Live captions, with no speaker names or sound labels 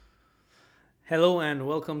Hello and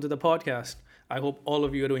welcome to the podcast. I hope all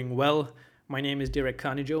of you are doing well. My name is Derek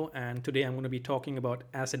Kanijo, and today I'm going to be talking about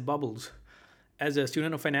asset bubbles. As a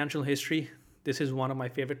student of financial history, this is one of my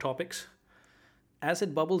favorite topics.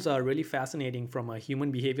 Asset bubbles are really fascinating from a human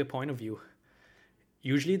behavior point of view.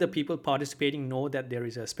 Usually, the people participating know that there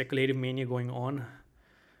is a speculative mania going on,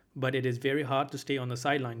 but it is very hard to stay on the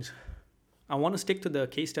sidelines. I want to stick to the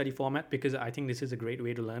case study format because I think this is a great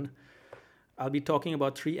way to learn. I'll be talking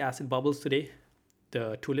about three asset bubbles today: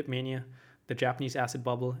 the Tulip Mania, the Japanese asset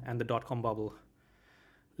bubble, and the dot com bubble.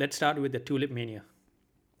 Let's start with the Tulip Mania.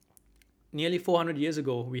 Nearly 400 years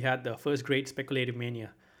ago, we had the first great speculative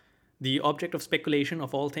mania. The object of speculation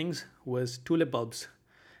of all things was tulip bulbs,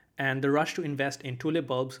 and the rush to invest in tulip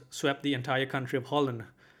bulbs swept the entire country of Holland.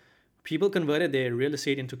 People converted their real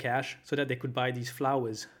estate into cash so that they could buy these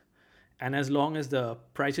flowers. And as long as the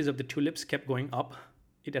prices of the tulips kept going up,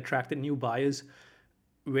 it attracted new buyers,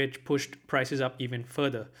 which pushed prices up even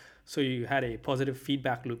further. So you had a positive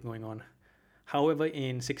feedback loop going on. However,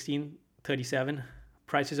 in 1637,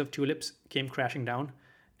 prices of tulips came crashing down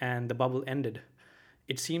and the bubble ended.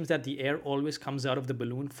 It seems that the air always comes out of the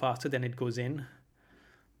balloon faster than it goes in.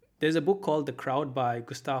 There's a book called The Crowd by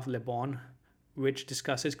Gustave Le Bon, which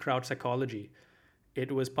discusses crowd psychology.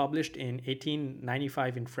 It was published in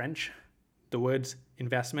 1895 in French. The words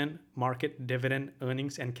investment, market, dividend,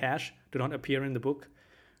 earnings, and cash do not appear in the book,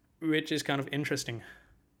 which is kind of interesting.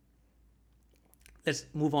 Let's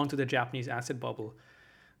move on to the Japanese asset bubble.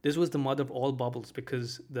 This was the mother of all bubbles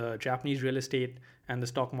because the Japanese real estate and the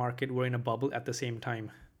stock market were in a bubble at the same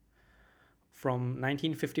time. From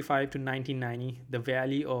 1955 to 1990, the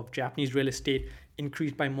value of Japanese real estate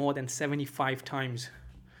increased by more than 75 times.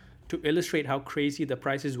 To illustrate how crazy the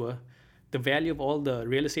prices were, the value of all the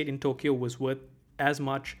real estate in Tokyo was worth as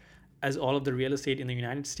much as all of the real estate in the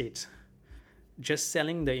United States. Just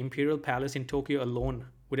selling the Imperial Palace in Tokyo alone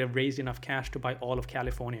would have raised enough cash to buy all of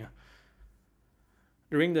California.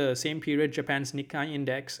 During the same period, Japan's Nikkei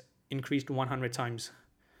index increased 100 times.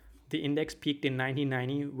 The index peaked in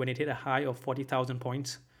 1990 when it hit a high of 40,000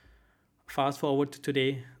 points. Fast forward to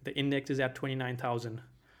today, the index is at 29,000.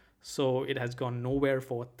 So it has gone nowhere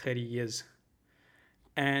for 30 years.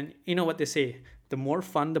 And you know what they say, the more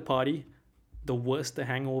fun the party, the worse the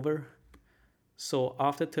hangover. So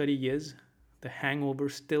after 30 years, the hangover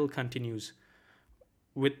still continues.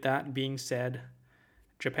 With that being said,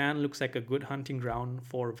 Japan looks like a good hunting ground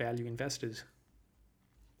for value investors.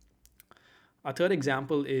 A third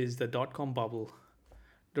example is the dot com bubble.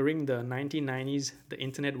 During the 1990s, the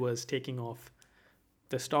internet was taking off.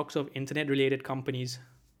 The stocks of internet related companies,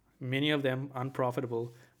 many of them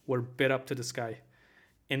unprofitable, were bid up to the sky.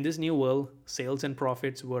 In this new world, sales and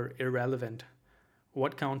profits were irrelevant.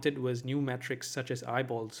 What counted was new metrics such as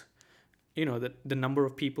eyeballs, the number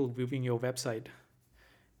of people viewing your website.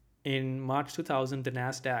 In March 2000, the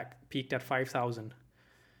NASDAQ peaked at 5,000.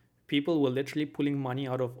 People were literally pulling money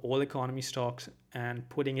out of all economy stocks and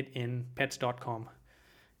putting it in pets.com.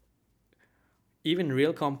 Even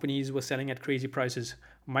real companies were selling at crazy prices.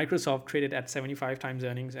 Microsoft traded at 75 times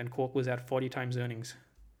earnings and Coke was at 40 times earnings.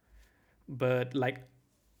 But like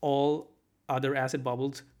all other asset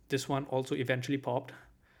bubbles, this one also eventually popped.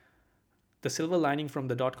 The silver lining from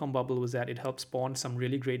the dot-com bubble was that it helped spawn some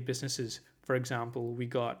really great businesses. For example, we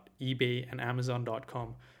got eBay and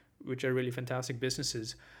Amazon.com, which are really fantastic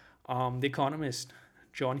businesses. The economist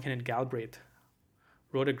John Kenneth Galbraith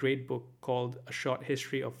wrote a great book called A Short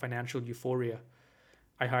History of Financial Euphoria.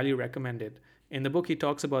 I highly recommend it. In the book, he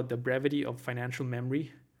talks about the brevity of financial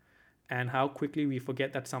memory and how quickly we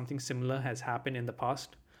forget that something similar has happened in the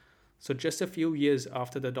past. So just a few years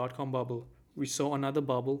after the dot-com bubble, we saw another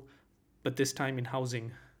bubble, but this time in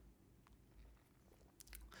housing.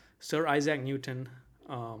 Sir Isaac Newton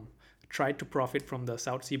tried to profit from the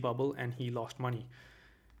South Sea bubble and he lost money.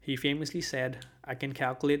 He famously said, "I can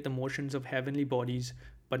calculate the motions of heavenly bodies,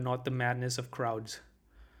 but not the madness of crowds."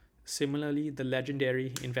 Similarly, the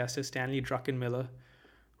legendary investor Stanley Druckenmiller,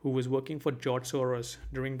 who was working for George Soros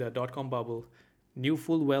during the dot-com bubble, knew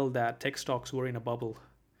full well that tech stocks were in a bubble.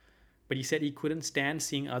 But he said he couldn't stand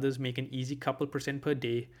seeing others make an easy couple percent per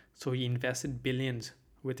day, so he invested billions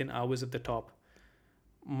within hours of the top.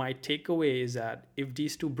 My takeaway is that if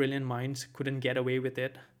these two brilliant minds couldn't get away with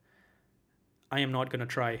it, I am not going to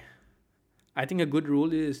try. I think a good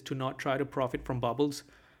rule is to not try to profit from bubbles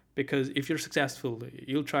because if you're successful,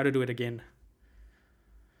 you'll try to do it again.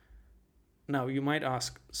 Now, you might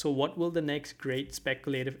ask, so what will the next great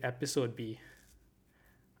speculative episode be?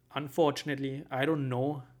 Unfortunately, I don't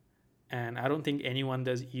know, and I don't think anyone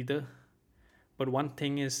does either. But one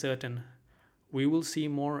thing is certain, we will see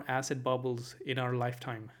more asset bubbles in our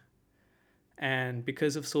lifetime. And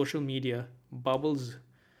because of social media, bubbles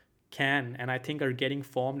can and I think are getting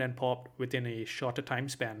formed and popped within a shorter time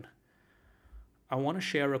span. I want to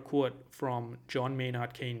share a quote from John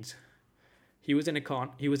Maynard Keynes. He was an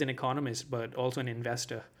economist but also an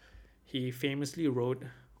investor. He famously wrote,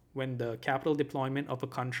 "When the capital deployment of a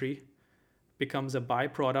country becomes a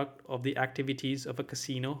byproduct of the activities of a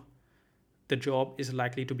casino, the job is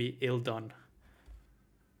likely to be ill done."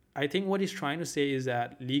 I think what he's trying to say is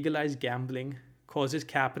that legalized gambling causes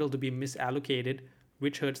capital to be misallocated,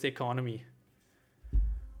 which hurts the economy.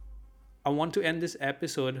 I want to end this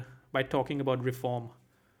episode by talking about reform.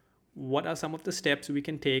 What are some of the steps we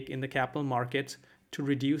can take in the capital markets to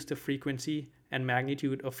reduce the frequency and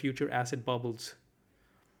magnitude of future asset bubbles?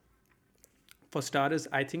 For starters,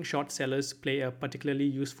 I think short sellers play a particularly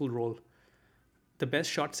useful role. The best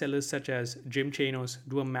short sellers, such as Jim Chanos,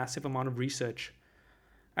 do a massive amount of research.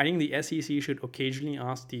 I think the SEC should occasionally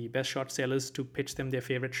ask the best short sellers to pitch them their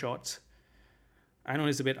favorite shorts. I know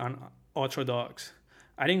it's a bit unorthodox.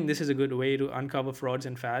 I think this is a good way to uncover frauds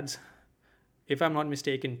and fads. If I'm not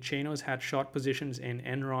mistaken, Chanos had short positions in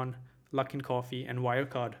Enron, Luckin Coffee, and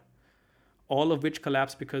Wirecard, all of which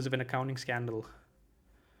collapsed because of an accounting scandal.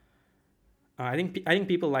 I think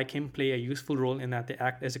people like him play a useful role in that they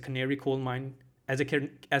act as a canary coal mine, as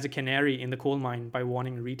a canary in the coal mine by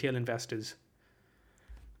warning retail investors.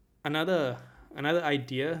 Another another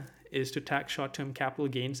idea is to tax short-term capital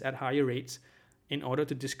gains at higher rates in order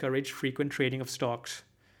to discourage frequent trading of stocks.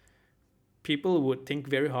 People would think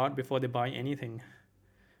very hard before they buy anything.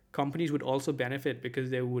 Companies would also benefit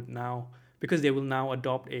because they will now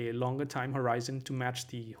adopt a longer time horizon to match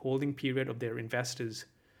the holding period of their investors.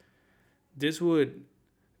 This would,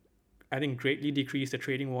 I think, greatly decrease the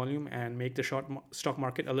trading volume and make the stock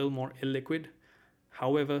market a little more illiquid.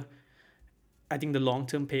 However, I think the long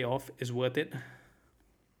term payoff is worth it.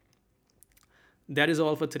 That is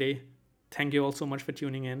all for today. Thank you all so much for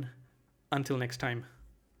tuning in. Until next time.